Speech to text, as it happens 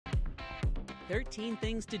13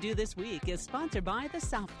 Things to Do This Week is sponsored by the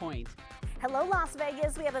South Point. Hello, Las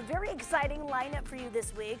Vegas. We have a very exciting lineup for you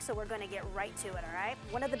this week, so we're going to get right to it, all right?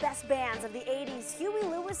 One of the best bands of the 80s, Huey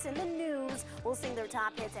Lewis and the News, will sing their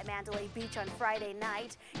top hits at Mandalay Beach on Friday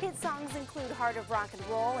night. Hit songs include Heart of Rock and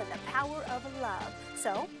Roll and The Power of Love.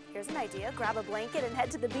 So, here's an idea. Grab a blanket and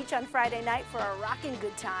head to the beach on Friday night for a rockin'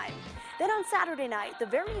 good time. Then on Saturday night, the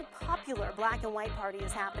very popular Black and White Party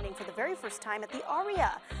is happening for the very first time at the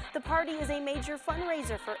Aria. The party is a major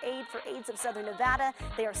fundraiser for AIDS of Southern Nevada.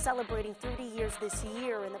 They are celebrating 30 years this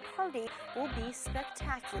year, and the party will be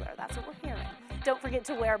spectacular. That's what we're hearing. Don't forget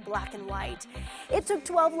to wear black and white. It took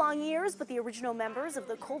 12 long years, but the original members of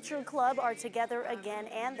the Culture Club are together again,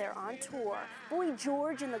 and they're on tour. Boy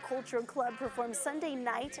George and the Culture Club perform Sunday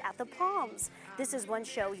night at the Palms. This is one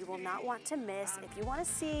show you will not want to miss. If you want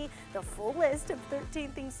to see the full list of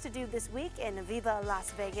 13 things to do this week in Viva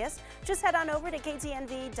Las Vegas, just head on over to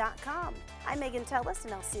ktnv.com. I'm Megan Tellis,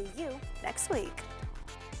 and I'll see you next week.